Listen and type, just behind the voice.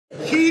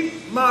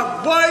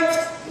my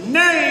wife's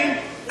name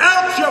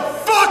out your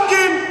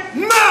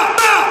fucking mouth!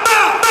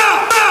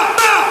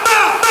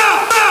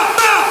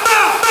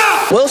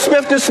 Will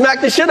Smith just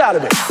smacked the shit out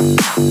of me.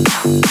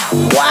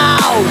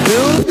 Wow,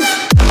 dude.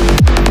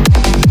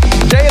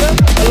 Jada,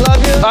 I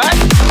love you. All right.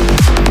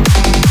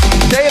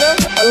 Jada,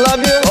 I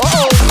love you.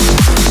 Uh-oh.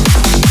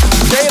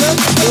 Jada,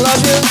 I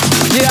love you.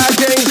 G.I.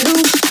 Jane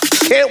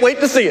 2. Can't wait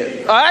to see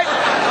it. All right.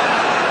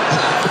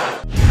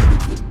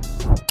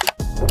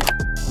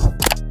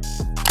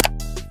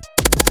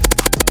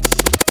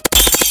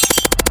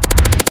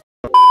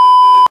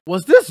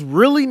 Was this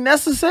really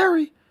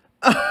necessary?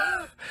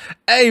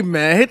 Hey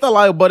man, hit the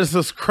like button,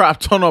 subscribe,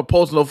 turn on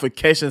post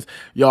notifications.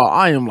 Y'all,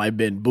 I am like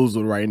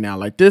bamboozled right now.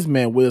 Like this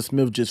man Will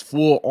Smith just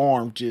full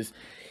arm, just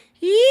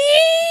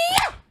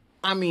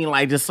I mean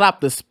like just slap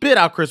the spit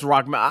out Chris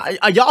Rock, man.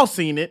 Y'all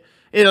seen it.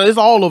 It's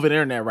all over the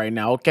internet right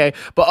now, okay?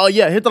 But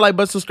yeah, hit the like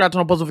button, subscribe, turn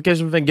on post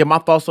notifications, and get my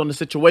thoughts on the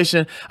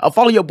situation.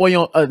 Follow your boy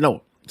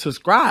on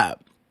subscribe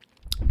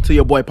to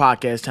your boy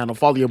podcast channel.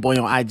 Follow your boy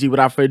on IG.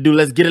 Without further ado,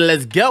 let's get it.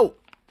 Let's go.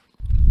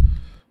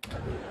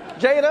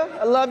 Jada,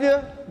 I love you.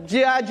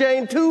 G.I.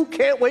 Jane 2,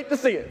 can't wait to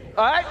see it.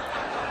 All right?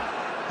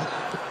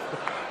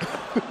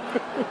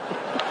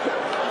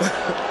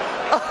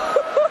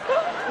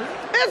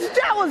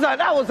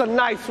 that was a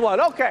nice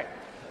one. Okay.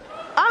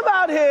 I'm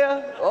out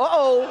here.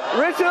 Uh-oh,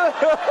 Richard.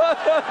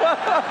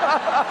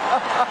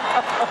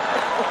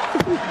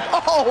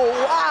 Oh,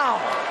 wow.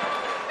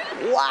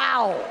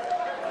 Wow.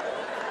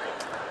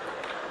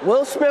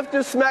 Will Smith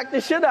just smacked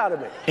the shit out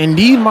of me.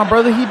 Indeed, my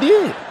brother, he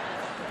did.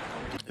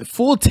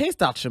 Full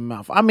taste out your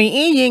mouth. I mean,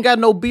 and you ain't got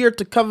no beard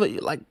to cover.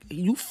 Like,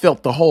 you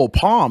felt the whole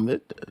palm.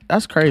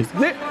 That's crazy.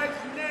 My wife's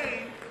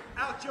name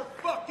out your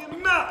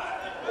fucking mouth.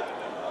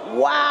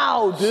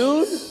 Wow,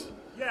 dude.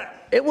 Yes.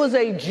 It was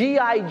a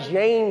G.I.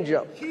 Jane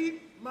jump.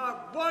 Keep my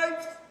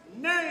wife's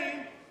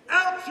name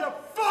out your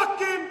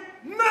fucking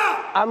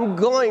mouth. I'm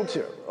going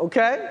to,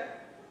 okay?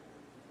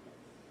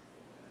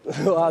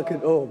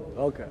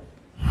 Okay.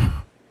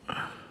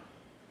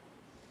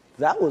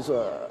 That was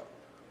a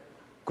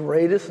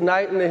greatest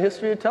night in the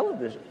history of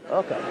television.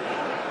 Okay.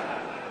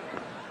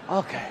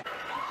 Okay.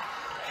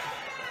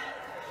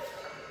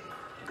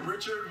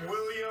 Richard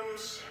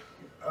Williams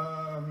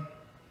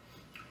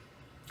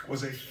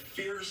was a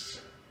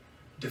fierce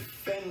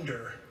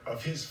defender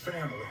of his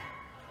family.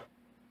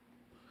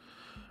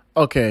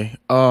 Okay,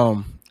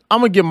 I'm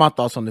gonna give my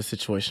thoughts on this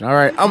situation. All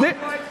right, I'm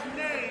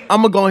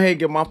gonna go ahead and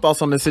get my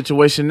thoughts on this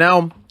situation.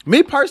 Now,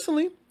 me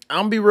personally,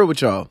 I'm gonna be real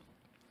with y'all.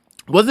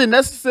 Was it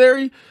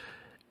necessary?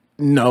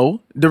 No.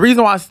 The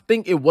reason why I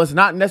think it was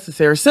not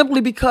necessary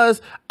simply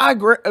because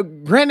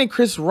granted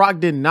Chris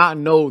Rock did not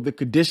know the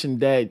condition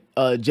that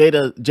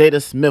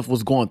Jada Smith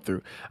was going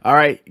through. All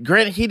right.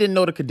 Granted, he didn't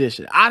know the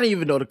condition. I didn't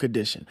even know the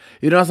condition.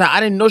 You know what I'm saying?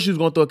 I didn't know she was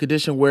going through a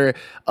condition where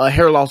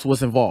hair loss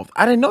was involved.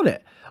 I didn't know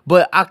that.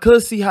 But I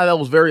could see how that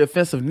was very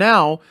offensive.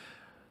 Now,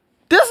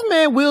 this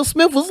man Will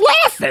Smith was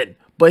laughing,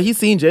 but he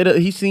seen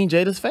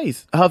Jada's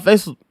face. Her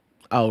face was,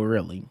 oh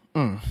really?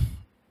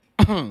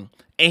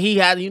 And he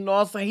had, you know what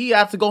I'm saying, he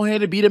had to go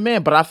ahead and be the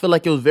man. But I feel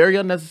like it was very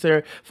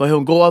unnecessary for him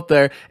to go out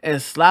there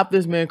and slap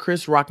this man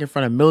Chris Rock in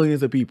front of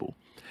millions of people.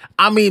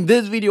 I mean,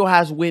 this video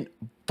has went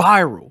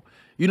viral.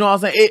 You know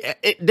what I'm saying?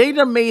 They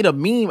done made a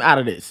meme out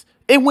of this.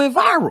 It went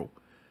viral.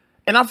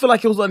 And I feel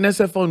like it was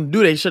unnecessary for him to do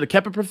that. They should have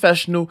kept it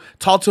professional,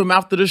 talked to him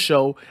after the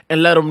show,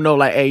 and let him know,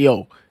 like, hey,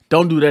 yo,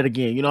 don't do that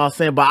again. You know what I'm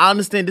saying? But I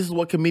understand this is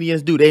what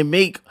comedians do. They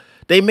make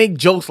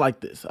jokes like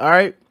this, all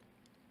right?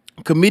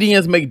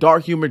 Comedians make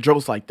dark humor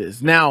jokes like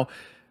this. Now,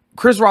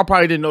 Chris Rock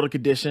probably didn't know the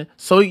condition.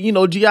 So, you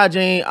know, G.I.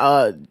 Jane,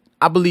 I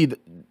believe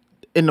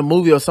in the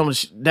movie or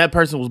something, that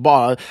person was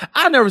bald.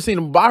 I never seen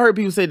him, but I heard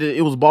people say that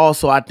it was bald,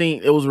 so I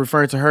think it was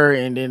referring to her,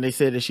 and then they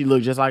said that she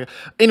looked just like her.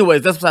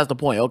 Anyways, that's besides the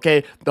point,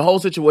 okay? The whole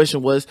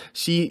situation was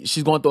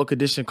she's going through a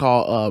condition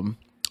called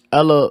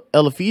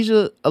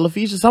alopecia,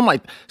 something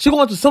like that. She's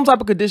going through some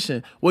type of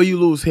condition where you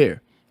lose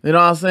hair. You know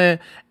what I'm saying?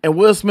 And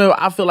Will Smith,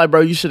 I feel like,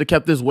 bro, you should have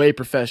kept this way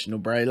professional,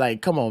 bro.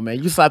 Like, come on,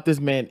 man. You slapped this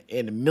man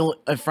in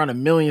front of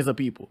millions of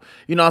people.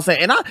 You know what I'm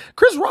saying? And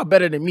Chris Rock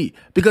better than me.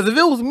 Because if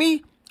it was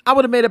me, I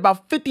would have made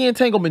about 50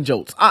 entanglement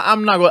jokes. I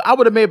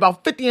would have made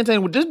about 50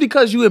 entanglement. Just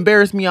because you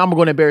embarrassed me, I'm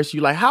going to embarrass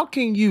you. Like, how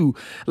can you,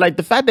 like,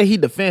 the fact that he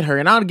defend her,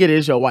 and I don't get it,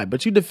 it's your wife,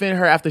 but you defend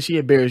her after she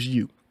embarrassed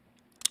you.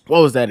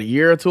 What was that, a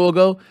year or two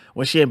ago?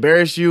 When she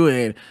embarrassed you,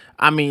 and,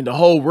 I mean, the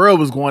whole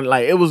world was going,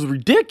 like, it was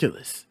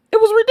ridiculous.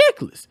 It was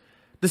ridiculous.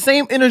 The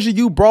same energy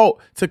you brought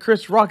to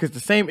Chris Rock is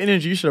the same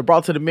energy you should have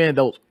brought to the man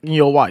that was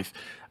your wife.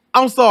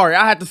 I'm sorry.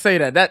 I had to say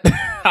that.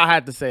 I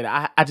had to say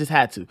that. I just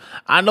had to.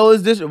 I know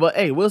it's this, but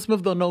hey, Will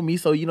Smith don't know me,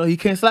 so, you know, he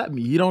can't slap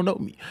me. He don't know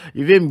me.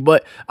 You feel me?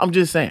 But I'm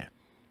just saying,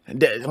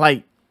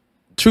 like,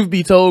 truth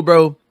be told,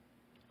 bro,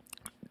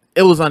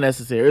 it was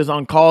unnecessary. It was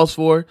uncalled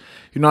for.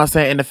 You know what I'm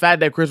saying? And the fact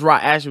that Chris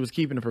Rock actually was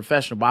keeping it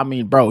professional, but I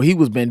mean, bro, he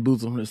was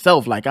bamboozling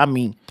himself. Like, I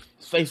mean,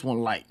 his face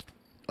went like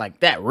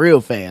that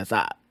real fast.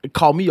 It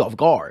caught me off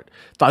guard.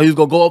 Thought he was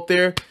going to go up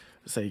there and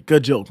say,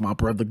 good joke, my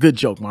brother. Good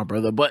joke, my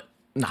brother. But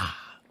nah,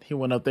 he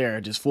went up there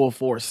and just full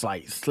force,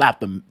 like,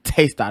 slapped the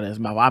taste out of his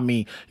mouth. I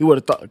mean, he would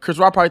have thought, Chris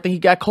Rock probably think he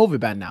got COVID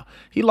by now.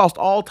 He lost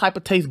all type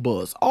of taste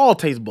buds,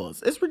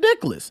 It's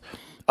ridiculous.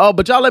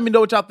 But y'all let me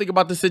know what y'all think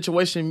about this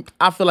situation.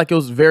 I feel like it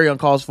was very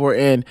uncalled for,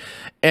 and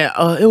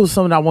it was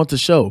something I want to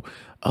show.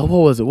 What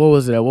was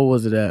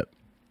it at?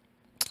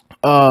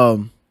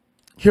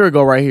 Here we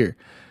go, right here.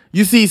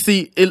 You see,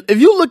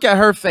 if you look at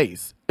her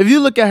face,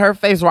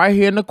 right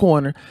here in the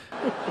corner,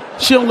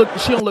 she don't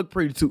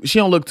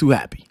look too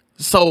happy.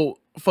 So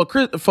for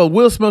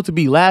Will Smith to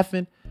be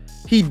laughing,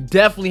 he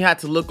definitely had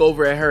to look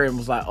over at her and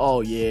was like,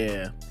 oh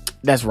yeah,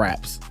 that's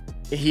raps.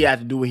 He had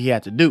to do what he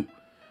had to do.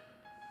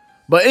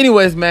 But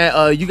anyways,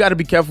 man, you got to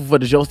be careful for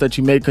the jokes that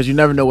you make, because you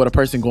never know what a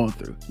person going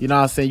through. You know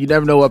what I'm saying? You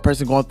never know what a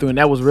person going through, and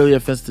that was really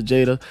offensive to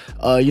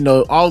Jada. You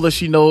know, all that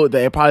she know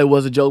that it probably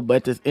was a joke,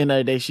 but at the end of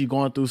the day, she's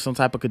going through some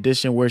type of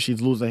condition where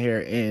she's losing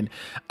hair, and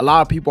a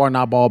lot of people are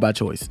not bald by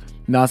choice.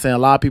 You know what I'm saying? A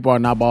lot of people are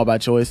not bald by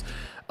choice.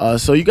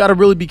 So you got to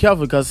really be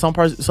careful, because some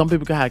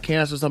people can have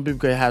cancer, some people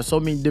can have so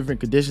many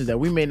different conditions that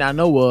we may not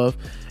know of,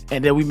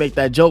 and then we make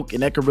that joke,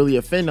 and that could really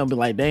offend them. Be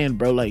like, damn,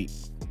 bro, like,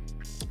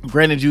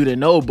 granted you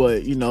didn't know,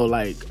 but you know,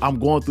 like, I'm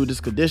going through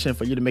this condition,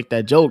 for you to make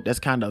that joke, that's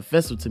kind of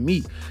offensive to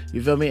me.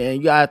 You feel me? And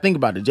you gotta think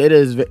about it.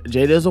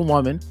 Jada is a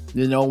woman.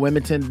 You know,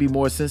 women tend to be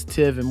more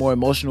sensitive and more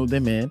emotional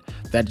than men.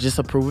 That's just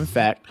a proven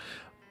fact.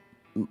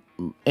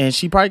 And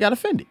she probably got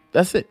offended.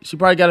 That's it. She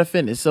probably got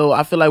offended. So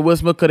I feel like Will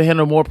Smith could have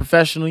handled more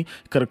professionally.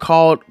 Could have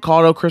called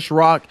up Chris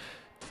Rock,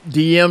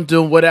 DM'd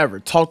him, whatever,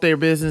 talk their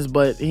business,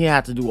 but he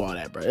had to do all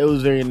that, bro. It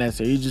was very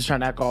necessary. He's just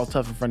trying to act all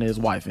tough in front of his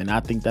wife, and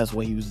I think that's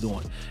what he was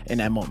doing in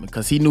that moment,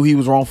 because he knew he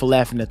was wrong for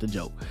laughing at the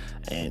joke.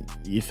 And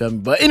you feel me?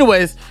 But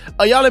anyways,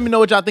 y'all let me know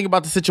what y'all think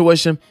about the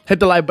situation. Hit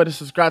the like button,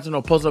 subscribe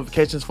to post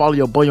notifications, follow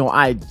your boy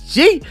on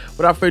IG.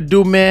 Without further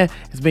ado, man,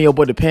 it's been your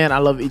boy Depend. I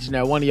love each and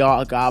every one of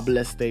y'all. God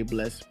bless, stay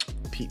blessed.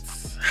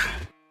 Peace.